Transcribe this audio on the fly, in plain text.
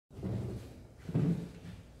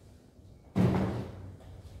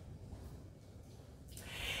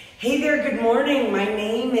Hey there, good morning. My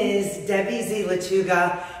name is Debbie Z.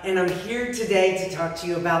 Latuga, and I'm here today to talk to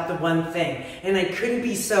you about the one thing. And I couldn't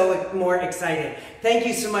be more excited. Thank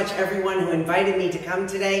you so much, everyone who invited me to come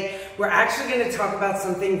today. We're actually going to talk about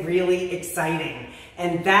something really exciting,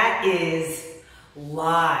 and that is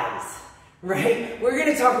lies, right? We're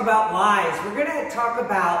going to talk about lies. We're going to talk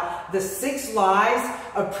about the 6 lies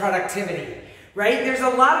of productivity. Right? There's a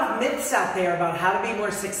lot of myths out there about how to be more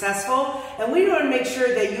successful, and we want to make sure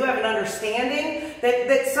that you have an understanding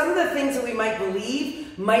that some of the things that we might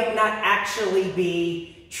believe might not actually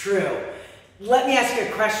be true. Let me ask you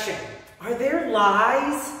a question. Are there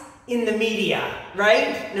lies in the media?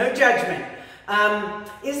 Right? No judgment.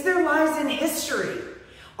 Is there lies in history?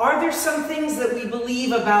 Are there some things that we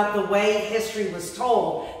believe about the way history was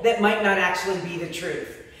told that might not actually be the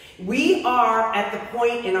truth? We are at the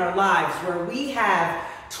point in our lives where we have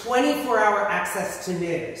 24-hour access to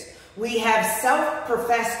news. We have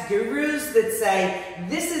self-professed gurus that say,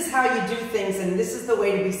 this is how you do things and this is the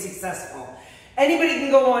way to be successful. Anybody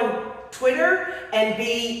can go on Twitter and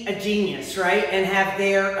be a genius, right? And have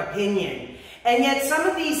their opinion. And yet some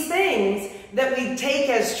of these things that we take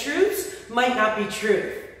as truths might not be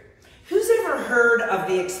truth. Who's ever heard of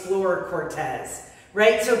the explorer Cortez?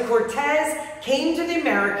 Right? So Cortez came to the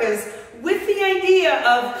Americas with the idea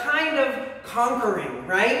of kind of conquering,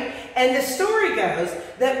 right? And the story goes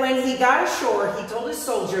that when he got ashore, he told his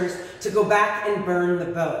soldiers to go back and burn the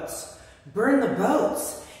boats. Burn the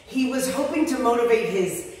boats. He was hoping to motivate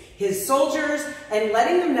his soldiers and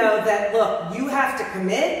letting them know that, look, you have to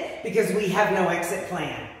commit because we have no exit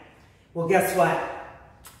plan. Well, guess what?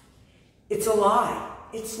 It's a lie.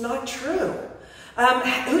 It's not true.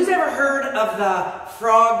 Who's ever heard of the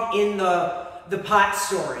frog in the pot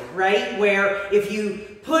story, right? Where if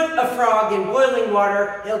you put a frog in boiling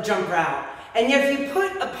water, he'll jump out. And yet if you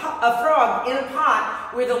put a frog in a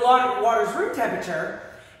pot where the water's room temperature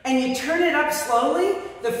and you turn it up slowly,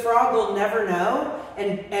 the frog will never know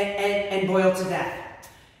and boil to death.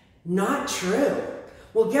 Not true.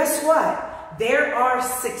 Well, guess what? There are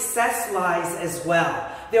success lies as well.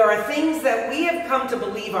 There are things that we have come to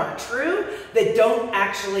believe are true that don't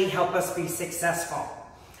actually help us be successful.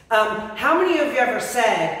 How many of you ever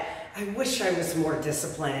said, I wish I was more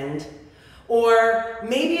disciplined? Or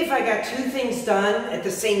maybe if I got 2 things done at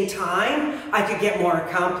the same time, I could get more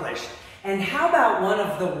accomplished. And how about one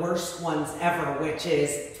of the worst ones ever, which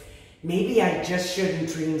is, maybe I just shouldn't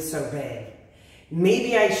dream so big.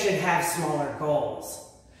 Maybe I should have smaller goals.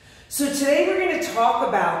 So today we're going to talk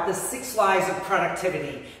about the 6 lies of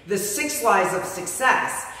productivity, the 6 lies of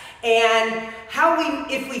success, and how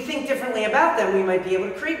if we think differently about them, we might be able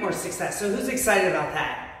to create more success. So who's excited about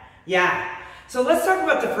that? Yeah. So let's talk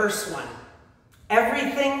about the first one.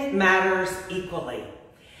 Everything matters equally.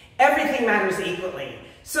 Everything matters equally.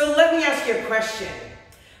 So let me ask you a question.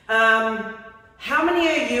 How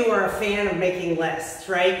many of you are a fan of making lists,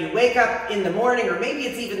 right? You wake up in the morning, or maybe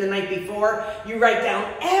it's even the night before, you write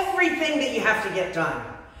down everything that you have to get done,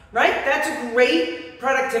 right? That's a great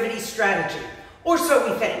productivity strategy, or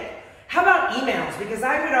so we think. How about emails? Because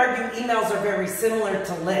I would argue emails are very similar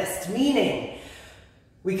to lists, meaning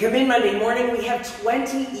we come in Monday morning, we have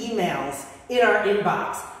 20 emails in our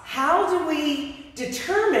inbox. How do we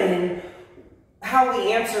determine how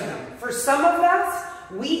we answer them? For some of us,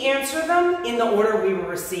 we answer them in the order we were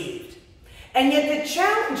received. And yet the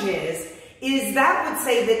challenge is that would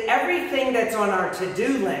say that everything that's on our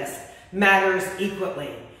to-do list matters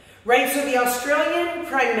equally. Right? So the Australian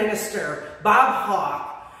Prime Minister, Bob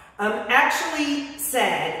Hawke, actually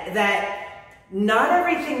said that not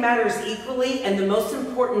everything matters equally, and the most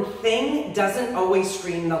important thing doesn't always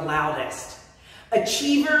scream the loudest.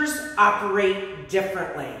 Achievers operate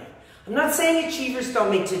differently. I'm not saying achievers don't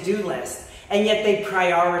make to-do lists, and yet they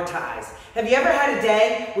prioritize. Have you ever had a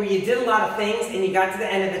day where you did a lot of things and you got to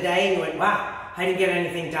the end of the day and you went, wow, I didn't get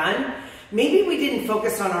anything done? Maybe we didn't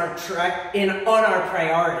focus on our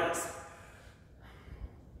priorities.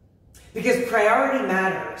 Because priority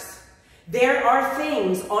matters. There are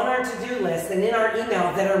things on our to-do list and in our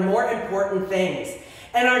email that are more important things.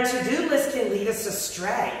 And our to-do list can lead us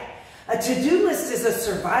astray. A to-do list is a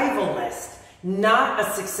survival list, not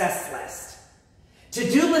a success list.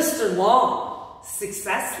 To-do lists are long.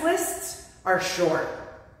 Success lists are short.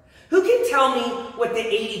 Who can tell me what the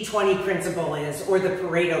 80-20 principle is, or the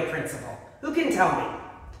Pareto principle? Who can tell me?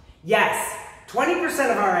 Yes, 20%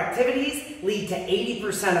 of our activities lead to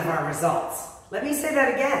 80% of our results. Let me say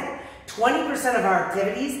that again. 20% of our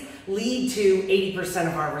activities lead to 80%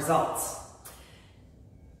 of our results.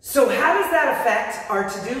 So how does that affect our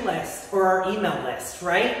to-do list or our email list,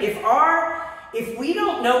 right? If our if we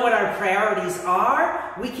don't know what our priorities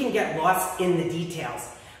are, we can get lost in the details.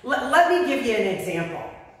 Let me give you an example.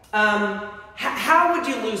 How would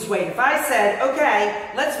you lose weight? If I said,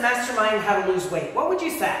 okay, let's mastermind how to lose weight, what would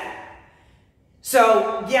you say?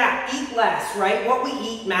 So, yeah, eat less, right? What we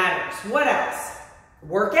eat matters. What else?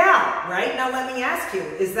 Work out, right? Now let me ask you,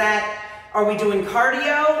 are we doing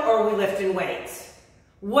cardio or are we lifting weights?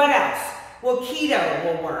 What else? Well, keto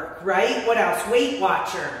will work, right? What else? Weight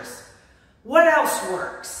Watchers. What else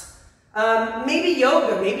works? Maybe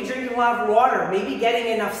yoga, maybe drinking a lot of water, maybe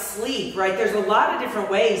getting enough sleep, right? There's a lot of different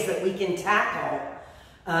ways that we can tackle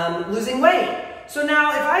losing weight. So now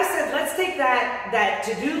if I said, let's take that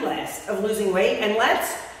to-do list of losing weight and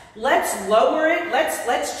let's lower it,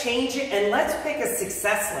 let's change it, and let's pick a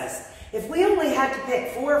success list. If we only had to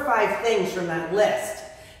pick 4 or 5 things from that list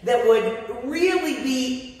that would really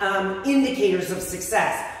be indicators of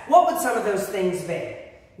success, what would some of those things be?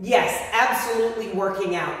 Yes, absolutely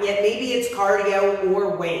working out. Yet maybe it's cardio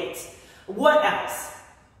or weights. What else?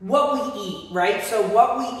 What we eat, right? So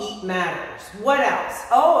what we eat matters. What else?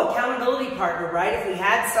 Oh, accountability partner, right? If we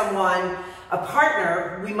had someone, a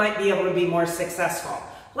partner, we might be able to be more successful.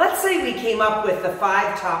 Let's say we came up with the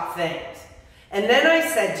 5 top things. And then I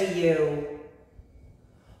said to you,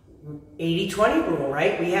 80-20 rule,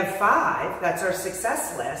 right? We have 5, that's our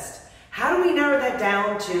success list. How do we narrow that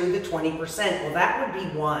down to the 20%? Well, that would be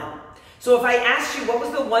 1. So if I asked you what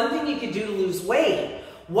was the one thing you could do to lose weight,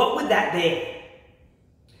 what would that be?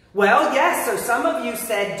 Well, yes, so some of you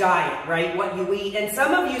said diet, right? What you eat, and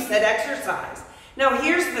some of you said exercise. Now,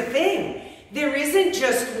 here's the thing. There isn't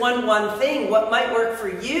just one thing. What might work for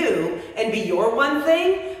you and be your one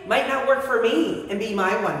thing might not work for me and be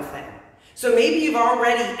my one thing. So maybe you've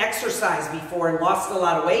already exercised before and lost a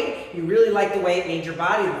lot of weight. You really like the way it made your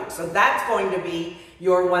body look. So that's going to be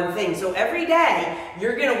your one thing. So every day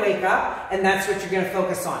you're going to wake up and that's what you're going to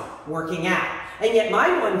focus on, working out. And yet my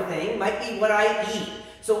one thing might be what I eat.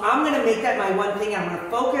 So I'm going to make that my one thing. I'm going to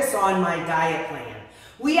focus on my diet plan.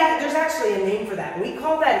 There's actually a name for that. We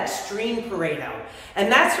call that extreme Pareto.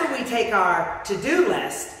 And that's where we take our to-do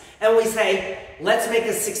list and we say, let's make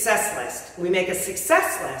a success list. We make a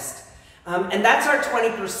success list. And that's our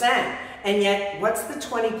 20%. And yet, what's the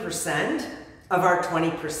 20% of our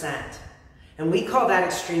 20%? And we call that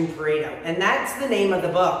extreme Pareto. And that's the name of the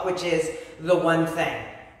book, which is The One Thing,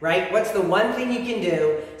 right? What's the one thing you can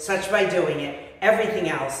do, such by doing it, everything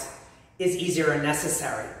else is easier and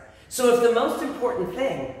necessary. So if the most important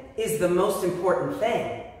thing is the most important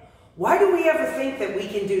thing, why do we ever think that we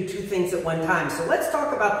can do 2 things at one time? So let's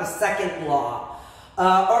talk about the second law,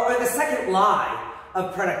 or the second lie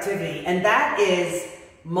of productivity, and that is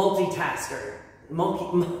multitasking.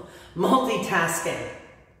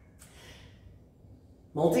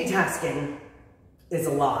 Multitasking is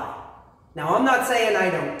a lie. Now, I'm not saying I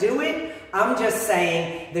don't do it. I'm just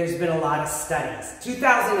saying there's been a lot of studies.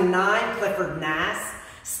 2009, Clifford Nass,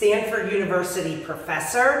 Stanford University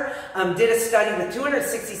professor, did a study with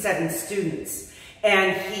 267 students,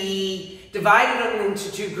 and he divided them into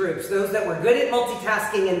 2 groups, those that were good at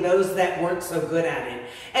multitasking and those that weren't so good at it.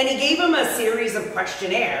 And he gave them a series of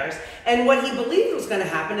questionnaires, and what he believed was going to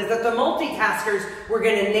happen is that the multitaskers were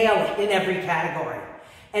going to nail it in every category.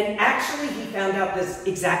 And actually, he found out this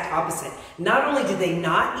exact opposite. Not only did they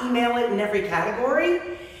not email it in every category,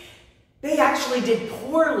 they actually did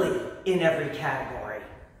poorly in every category.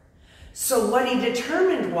 So what he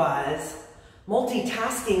determined was,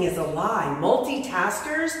 multitasking is a lie.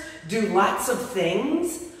 Multitaskers do lots of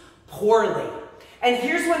things poorly. And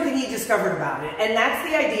here's one thing he discovered about it, and that's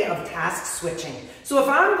the idea of task switching. So if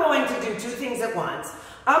I'm going to do 2 things at once,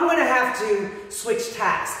 I'm going to have to switch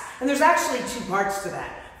tasks. And there's actually 2 parts to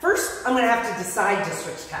that. First, I'm going to have to decide to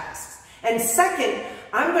switch tasks. And second,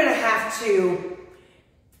 I'm going to have to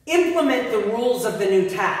implement the rules of the new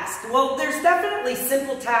task. Well, there's definitely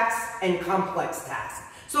simple tasks and complex tasks.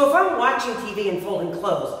 So if I'm watching TV and folding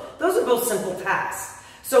clothes, those are both simple tasks.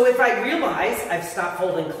 So if I realize I've stopped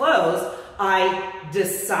folding clothes, I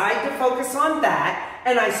decide to focus on that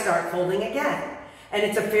and I start folding again. And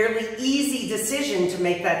it's a fairly easy decision to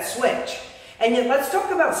make that switch. And yet let's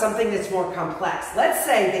talk about something that's more complex. Let's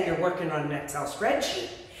say that you're working on an Excel spreadsheet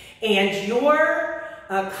and your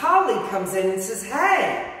colleague comes in and says,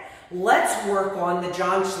 hey, let's work on the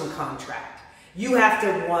Johnson contract. You have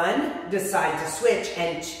to, 1, decide to switch,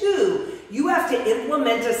 and 2, you have to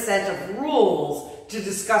implement a set of rules to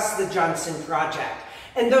discuss the Johnson project.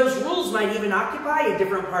 And those rules might even occupy a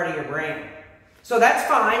different part of your brain. So that's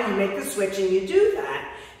fine, you make the switch and you do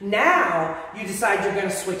that. Now, you decide you're going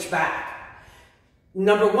to switch back.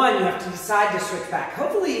 number one, you have to decide to switch back.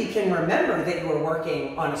 Hopefully you can remember that you were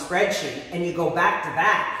working on a spreadsheet and you go back to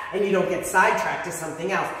that and you don't get sidetracked to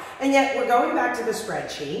something else. And yet we're going back to the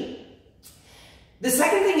spreadsheet. The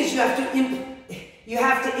second thing is you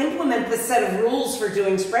have to implement the set of rules for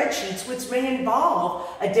doing spreadsheets, which may involve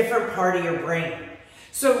a different part of your brain.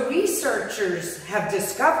 So researchers have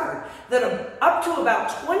discovered that up to about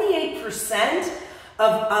 28%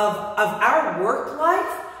 of our work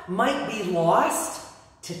life might be lost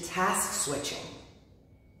to task switching.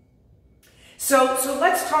 So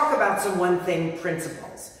let's talk about some one thing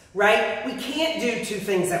principles, right? We can't do two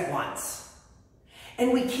things at once.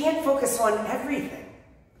 And we can't focus on everything,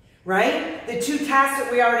 right? The two tasks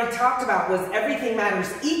that we already talked about was everything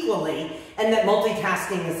matters equally and that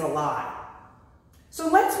multitasking is a lie. So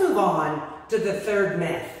let's move on to the third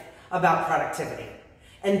myth about productivity.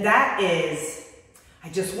 And that is, I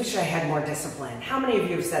just wish I had more discipline. How many of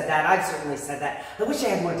you have said that? I've certainly said that. I wish I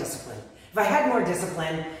had more discipline. If I had more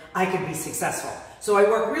discipline, I could be successful. So I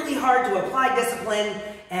work really hard to apply discipline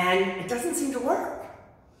and it doesn't seem to work.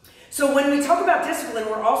 So when we talk about discipline,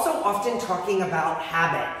 we're also often talking about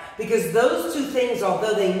habit, because those two things,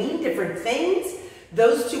 although they mean different things,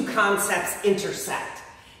 those two concepts intersect,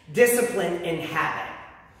 discipline and habit.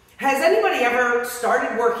 Has anybody ever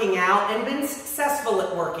started working out and been successful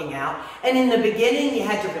at working out, and in the beginning you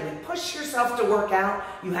had to really push yourself to work out,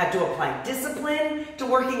 you had to apply discipline to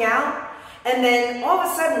working out, and then all of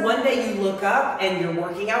a sudden one day you look up and you're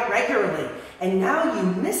working out regularly, and now you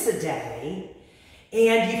miss a day,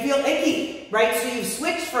 and you feel icky, right? So you've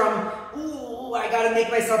switched from, ooh, I gotta make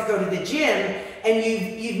myself go to the gym, and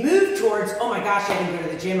you've moved towards, oh my gosh, I didn't go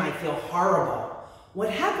to the gym, I feel horrible. What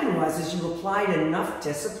happened was you applied enough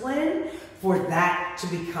discipline for that to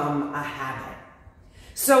become a habit.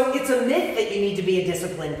 So it's a myth that you need to be a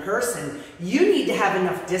disciplined person. You need to have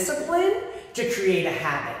enough discipline to create a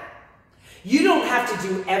habit. You don't have to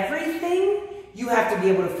do everything, you have to be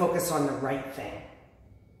able to focus on the right thing.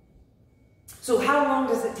 So how long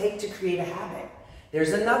does it take to create a habit?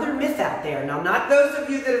 There's another myth out there. Now, not those of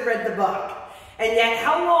you that have read the book. And yet,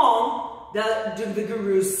 how long do the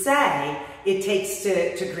gurus say it takes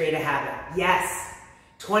to create a habit? Yes,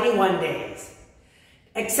 21 days.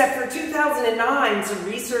 Except for 2009, some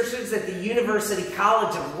researchers at the University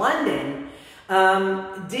College of London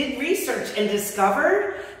did research and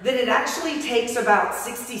discovered that it actually takes about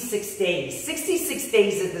 66 days. 66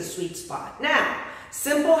 days is the sweet spot. Now,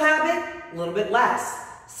 simple habit, a little bit less.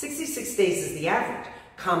 66 days is the average.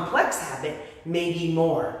 Complex habit, maybe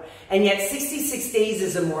more. And yet 66 days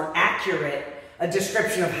is a more accurate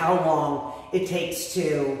description of how long it takes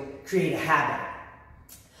to create a habit.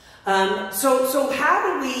 So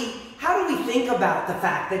how do we think about the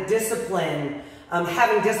fact that discipline,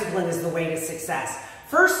 having discipline is the way to success?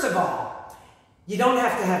 First of all, you don't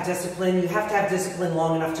have to have discipline. You have to have discipline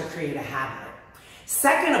long enough to create a habit.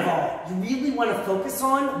 Second of all, you really want to focus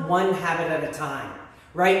on one habit at a time,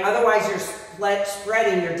 right? Otherwise, you're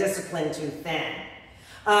spreading your discipline too thin.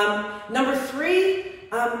 Number three,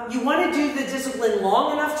 you want to do the discipline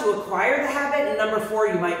long enough to acquire the habit. And number four,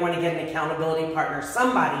 you might want to get an accountability partner,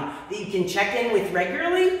 somebody that you can check in with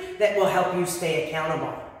regularly that will help you stay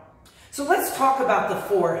accountable. So let's talk about the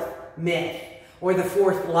fourth myth or the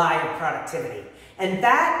fourth lie of productivity. And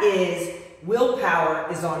that is willpower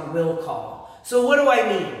is on will call. So what do I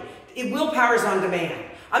mean? Willpower is on demand.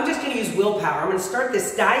 I'm just going to use willpower. I'm going to start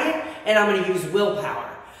this diet and I'm going to use willpower.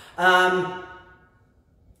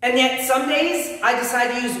 And yet some days I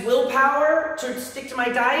decide to use willpower to stick to my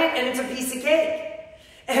diet and it's a piece of cake.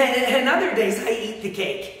 And other days I eat the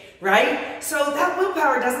cake, right? So that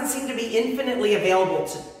willpower doesn't seem to be infinitely available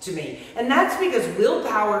to me. And that's because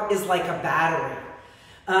willpower is like a battery.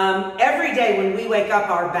 Every day when we wake up,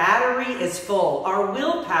 our battery is full. Our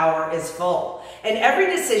willpower is full. And every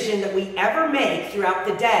decision that we ever make throughout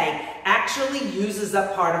the day actually uses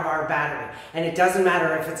up part of our battery. And it doesn't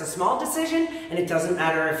matter if it's a small decision, and it doesn't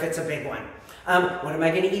matter if it's a big one. What am I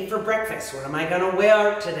going to eat for breakfast? What am I going to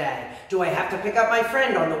wear today? Do I have to pick up my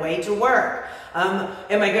friend on the way to work? Am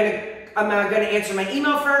I going to answer my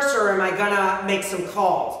email first, or am I going to make some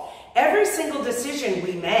calls? Every single decision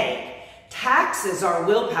we make taxes our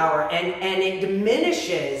willpower and it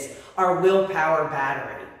diminishes our willpower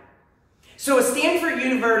battery. So a Stanford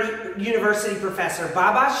University professor,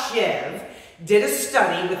 Baba Shiv, did a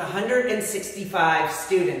study with 165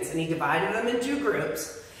 students, and he divided them in two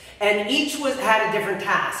groups. And each had a different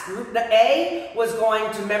task. Group A was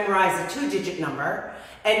going to memorize a 2-digit number,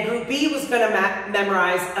 and Group B was going to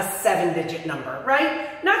memorize a 7-digit number,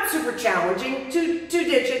 right? Not super challenging,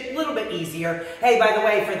 two-digit, a little bit easier. Hey, by the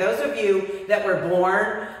way, for those of you that were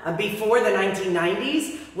born before the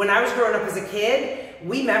 1990s, when I was growing up as a kid,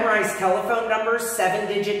 we memorized telephone numbers,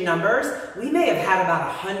 7-digit numbers. We may have had about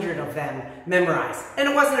 100 of them memorized, and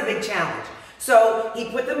it wasn't a big challenge. So he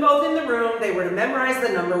put them both in the room. They were to memorize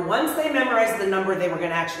the number. Once they memorized the number, they were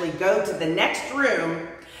going to actually go to the next room,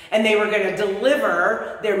 and they were going to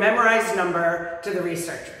deliver their memorized number to the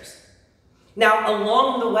researchers. Now,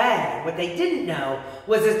 along the way, what they didn't know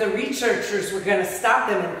was that the researchers were going to stop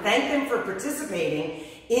them and thank them for participating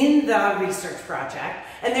in the research project,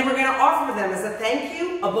 and they were going to offer them as a thank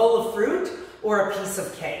you a bowl of fruit or a piece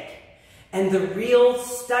of cake. And the real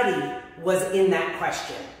study was in that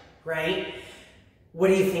question, right? What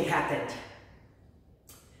do you think happened?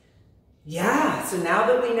 Yeah, so now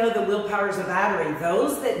that we know that willpower is a battery,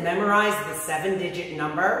 those that memorized the 7-digit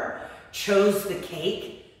number chose the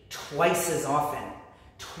cake twice as often.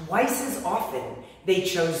 Twice as often they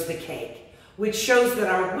chose the cake, which shows that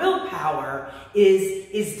our willpower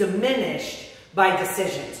is diminished by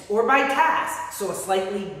decisions or by tasks. So a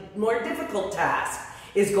slightly more difficult task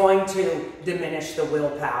is going to diminish the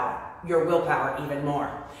your willpower even more.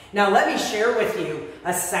 Now let me share with you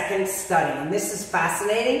a second study, and this is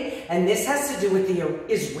fascinating, and this has to do with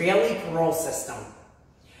the Israeli parole system.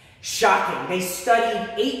 Shocking. They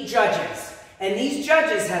studied 8 judges, and these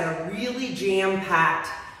judges had a really jam-packed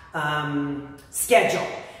schedule.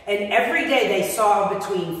 And every day they saw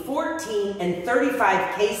between 14 and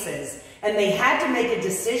 35 cases, and they had to make a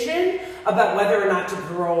decision about whether or not to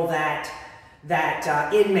parole that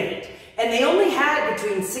inmate. And they only had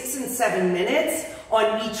between 6 and 7 minutes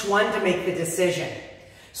on each one to make the decision.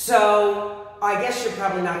 So I guess you're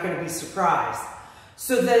probably not going to be surprised.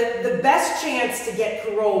 So the best chance to get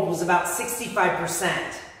paroled was about 65%.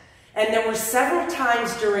 And there were several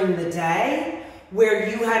times during the day where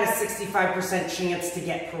you had a 65% chance to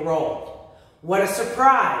get paroled. What a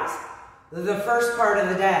surprise. The first part of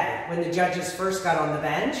the day, when the judges first got on the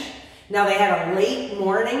bench, now they had a late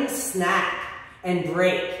morning snack and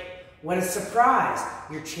break. What a surprise.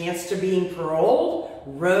 Your chance to being paroled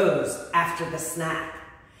rose after the snack.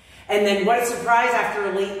 And then what a surprise,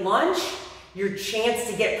 after a late lunch, your chance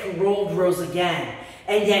to get paroled rose again.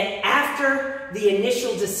 And yet after the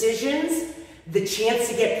initial decisions, the chance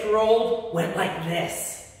to get paroled went like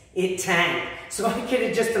this. It tanked. So I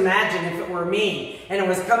could just imagine if it were me and it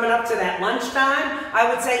was coming up to that lunchtime, I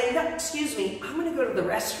would say, no, excuse me, I'm going to go to the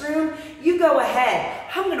restroom. You go ahead.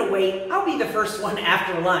 I'm going to wait. I'll be the first one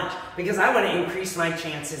after lunch because I want to increase my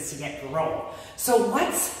chances to get paroled. So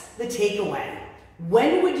what's the takeaway?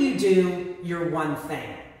 When would you do your one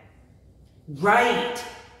thing? Right.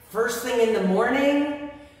 First thing in the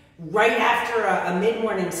morning, right after a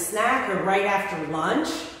mid-morning snack, or right after lunch.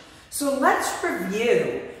 So let's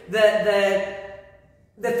review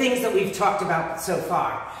the things that we've talked about so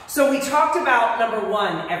far. So we talked about, number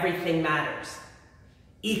 1, everything matters.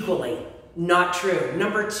 Equally, not true.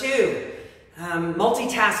 Number 2,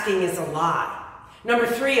 multitasking is a lie. Number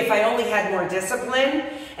 3, if I only had more discipline.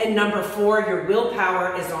 And number 4, your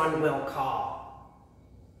willpower is on will call.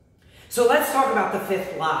 So let's talk about the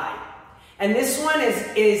 5th lie. And this one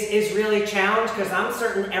is really a challenge because I'm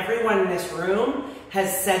certain everyone in this room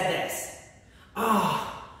has said this. Oh,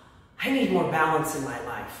 I need more balance in my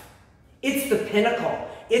life. It's the pinnacle.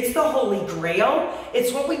 It's the holy grail.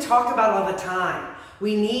 It's what we talk about all the time.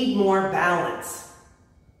 We need more balance.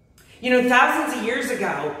 You know, thousands of years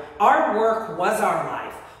ago, our work was our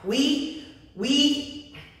life. We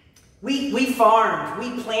farmed,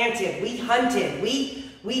 we planted, we hunted,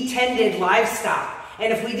 we tended livestock.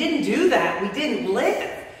 And if we didn't do that, we didn't live.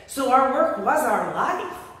 So our work was our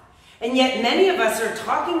life. And yet many of us are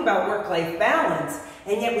talking about work-life balance,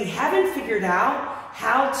 and yet we haven't figured out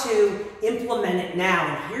how to implement it now.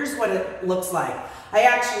 And here's what it looks like. I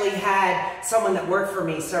actually had someone that worked for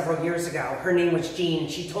me several years ago. Her name was Jean.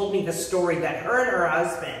 She told me the story that her and her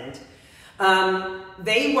husband,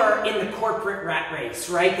 they were in the corporate rat race,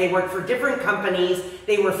 right? They worked for different companies.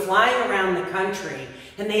 They were flying around the country,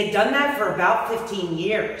 and they had done that for about 15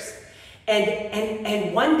 years.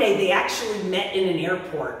 And one day they actually met in an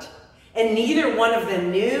airport. And neither one of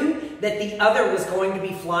them knew that the other was going to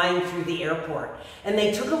be flying through the airport. And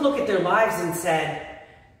they took a look at their lives and said,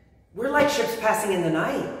 we're like ships passing in the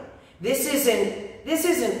night. This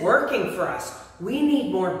isn't working for us. We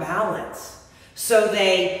need more balance. So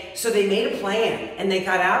they made a plan, and they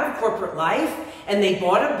got out of corporate life, and they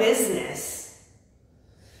bought a business.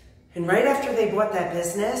 And right after they bought that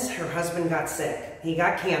business, her husband got sick. He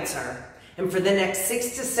got cancer. And for the next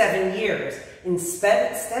 6 to 7 years,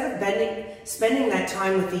 instead of spending that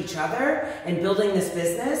time with each other and building this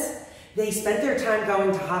business, they spent their time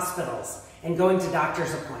going to hospitals and going to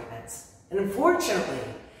doctor's appointments. And unfortunately,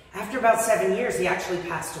 after about 7 years, he actually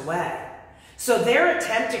passed away. So their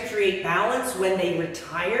attempt to create balance when they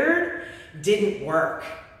retired didn't work.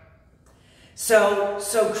 So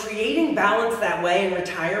creating balance that way in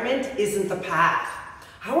retirement isn't the path.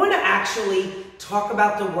 I want to actually talk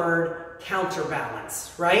about the word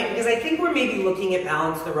counterbalance, right? Because I think we're maybe looking at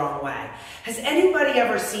balance the wrong way. Has anybody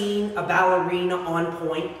ever seen a ballerina on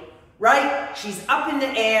point? Right? She's up in the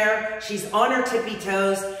air, she's on her tippy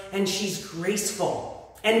toes, and she's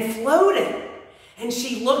graceful and floating. And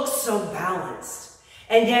she looks so balanced.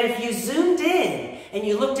 And yet if you zoomed in and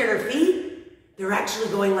you looked at her feet, they're actually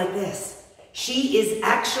going like this. She is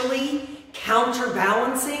actually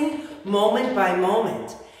counterbalancing moment by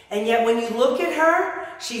moment. And yet when you look at her,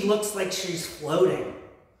 she looks like she's floating.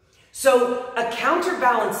 So a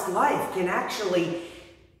counterbalanced life can actually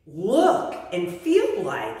look and feel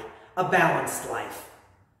like a balanced life.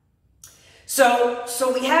 So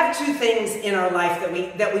we have two things in our life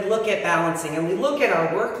that we look at balancing, and we look at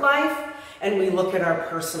our work life and we look at our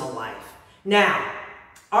personal life. Now,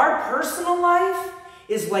 our personal life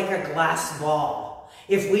is like a glass ball.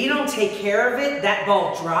 If we don't take care of it, that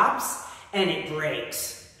ball drops and it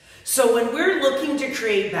breaks. So when we're looking to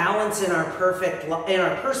create balance in our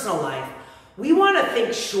personal life, we want to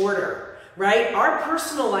think shorter, right? Our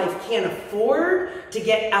personal life can't afford to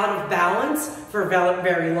get out of balance for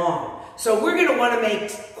very long. So we're going to want to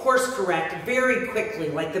make course correct very quickly,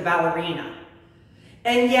 like the ballerina.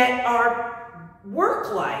 And yet our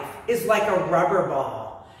work life is like a rubber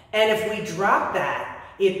ball. And if we drop that,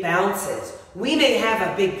 it bounces. We may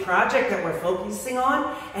have a big project that we're focusing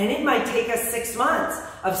on, and it might take us 6 months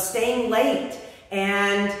of staying late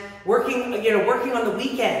and working on the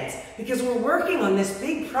weekends because we're working on this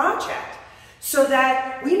big project, so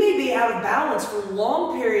that we may be out of balance for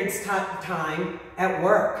long periods of time at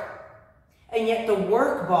work. And yet the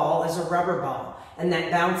work ball is a rubber ball, and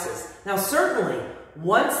that bounces. Now certainly,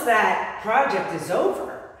 once that project is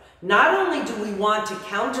over, not only do we want to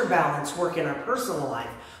counterbalance work in our personal life,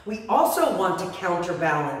 we also want to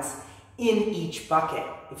counterbalance in each bucket.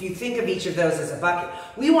 If you think of each of those as a bucket,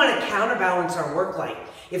 we want to counterbalance our work life.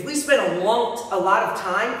 If we spend a lot of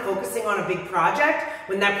time focusing on a big project,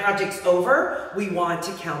 when that project's over, we want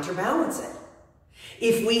to counterbalance it.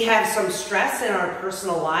 If we have some stress in our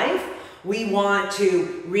personal life, we want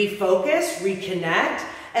to refocus, reconnect,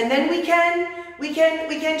 and then we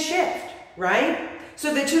can shift, right?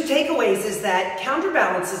 So the two takeaways is that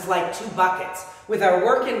counterbalance is like two buckets, with our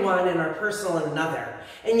work in one and our personal in another.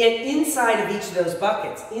 And yet inside of each of those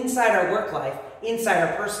buckets, inside our work life, inside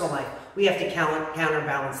our personal life, we have to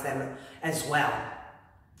counterbalance them as well.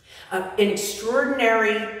 An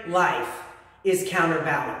extraordinary life is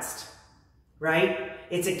counterbalanced, right?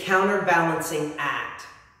 It's a counterbalancing act.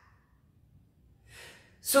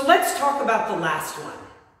 So let's talk about the last one.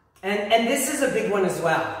 And this is a big one as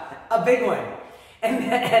well. A big one.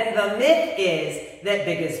 And the myth is that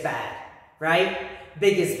big is bad, right?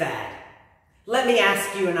 Big is bad. Let me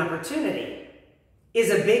ask you an opportunity.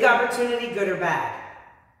 Is a big opportunity good or bad?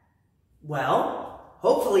 Well,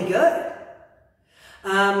 hopefully good.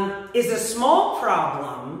 Is a small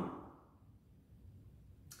problem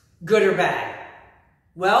good or bad?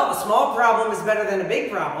 Well, a small problem is better than a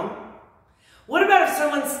big problem. What about if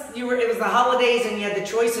it was the holidays and you had the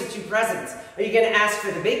choice of two presents? Are you going to ask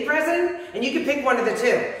for the big present? And you can pick one of the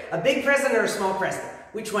two. A big present or a small present.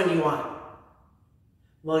 Which one do you want?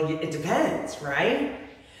 Well, it depends, right?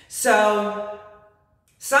 So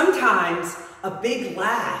sometimes a big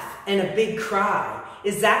laugh and a big cry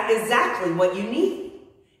is exactly what you need.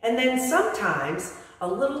 And then sometimes a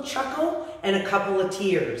little chuckle and a couple of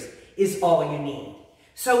tears is all you need.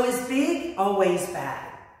 So is big always bad?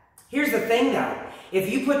 Here's the thing though, if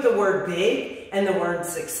you put the word big and the word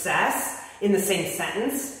success in the same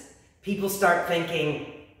sentence, people start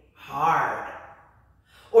thinking hard.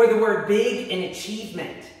 Or the word big and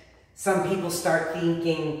achievement, some people start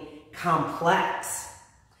thinking complex.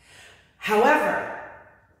 However,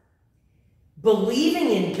 believing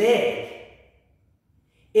in big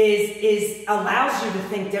allows you to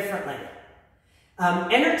think differently.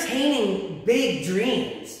 Entertaining big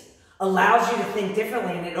dreams allows you to think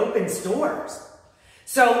differently, and it opens doors.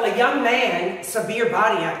 So a young man, Sabir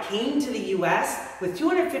Bhatia, came to the U.S. with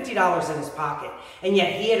 $250 in his pocket, and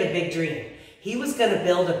yet he had a big dream. He was going to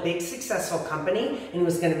build a big successful company and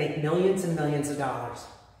was going to make millions and millions of dollars.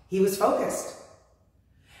 He was focused.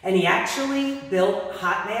 And he actually built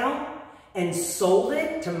Hotmail and sold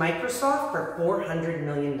it to Microsoft for $400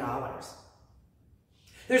 million.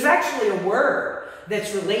 There's actually a word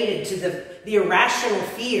that's related to the irrational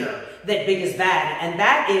fear that big is bad, and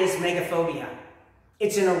that is megaphobia.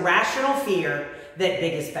 It's an irrational fear that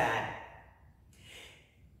big is bad.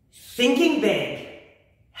 Thinking big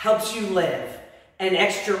helps you live an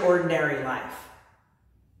extraordinary life.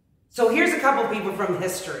 So here's a couple people from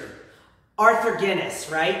history. Arthur Guinness,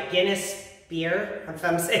 right? Guinness beer, if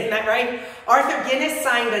I'm saying that right. Arthur Guinness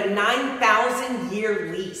signed a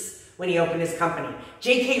 9,000-year lease when he opened his company.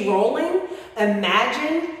 J.K. Rowling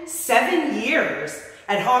imagined 7 years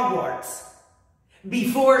at Hogwarts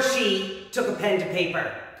before she took a pen to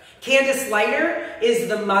paper. Candace Lighter is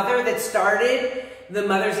the mother that started the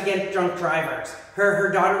Mothers Against Drunk Drivers.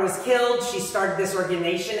 Her daughter was killed. She started this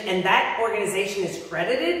organization, and that organization is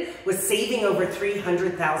credited with saving over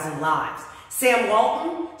 300,000 lives. Sam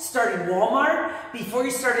Walton started Walmart. Before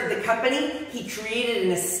he started the company, he created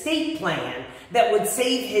an estate plan that would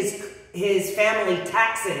save his family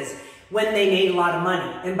taxes when they made a lot of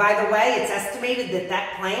money. And by the way, it's estimated that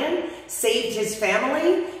that plan saved his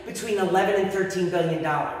family between $11 and $13 billion.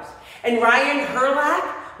 And Ryan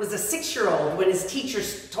Herlack was a 6-year-old when his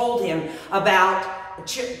teachers told him about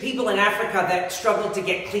people in Africa that struggled to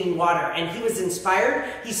get clean water. And he was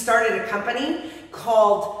inspired. He started a company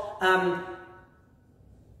called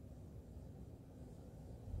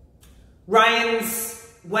Ryan's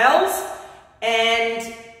Wells,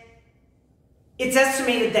 and it's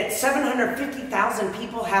estimated that 750,000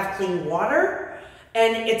 people have clean water,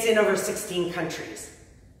 and it's in over 16 countries.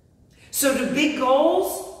 So do big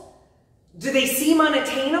goals, do they seem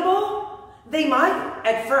unattainable? They might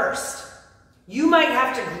at first. You might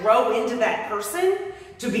have to grow into that person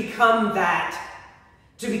to become that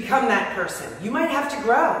person. You might have to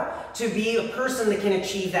grow to be a person that can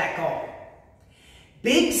achieve that goal.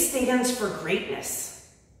 Big stands for greatness,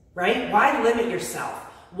 right? Why limit yourself?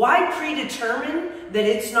 Why predetermine that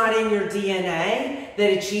it's not in your DNA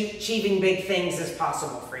that achieving big things is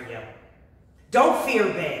possible for you? Don't fear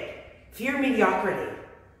big. Fear mediocrity.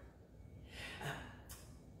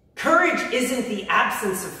 Courage isn't the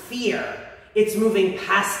absence of fear. It's moving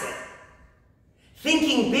past it.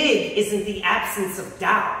 Thinking big isn't the absence of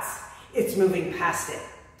doubts. It's moving past it.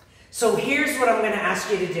 So here's what I'm going to ask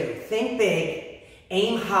you to do. Think big.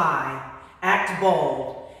 Aim high, act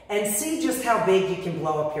bold, and see just how big you can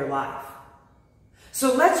blow up your life.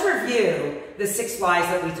 So let's review the 6 lies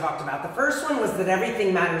that we talked about. The first one was that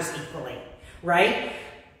everything matters equally, right?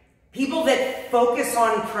 People that focus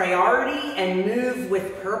on priority and move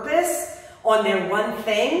with purpose on their one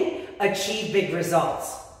thing achieve big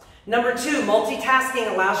results. Number 2,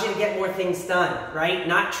 multitasking allows you to get more things done, right?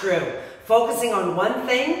 Not true. Focusing on one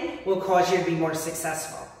thing will cause you to be more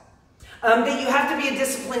successful. That you have to be a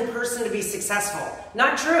disciplined person to be successful.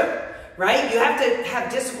 Not true, right? You have to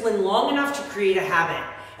have discipline long enough to create a habit,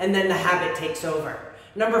 and then the habit takes over.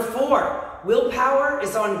 Number 4, willpower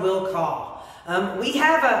is on will call. We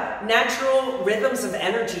have natural rhythms of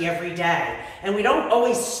energy every day, and we don't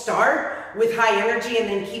always start with high energy and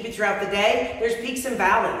then keep it throughout the day. There's peaks and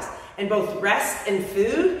valleys, and both rest and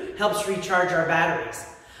food helps recharge our batteries.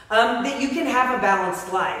 That you can have a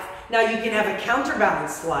balanced life. Now, you can have a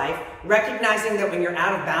counterbalanced life, recognizing that when you're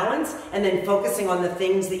out of balance and then focusing on the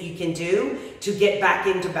things that you can do to get back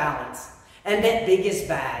into balance. And that big is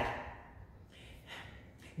bad.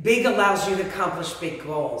 Big allows you to accomplish big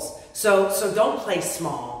goals. So don't play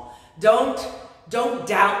small. Don't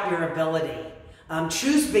doubt your ability.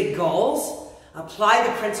 Choose big goals, apply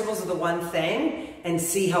the principles of the one thing, and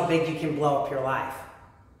see how big you can blow up your life.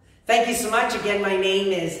 Thank you so much. Again, my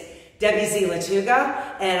name is Debbie Z.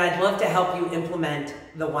 Latuga, and I'd love to help you implement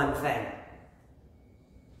the one thing.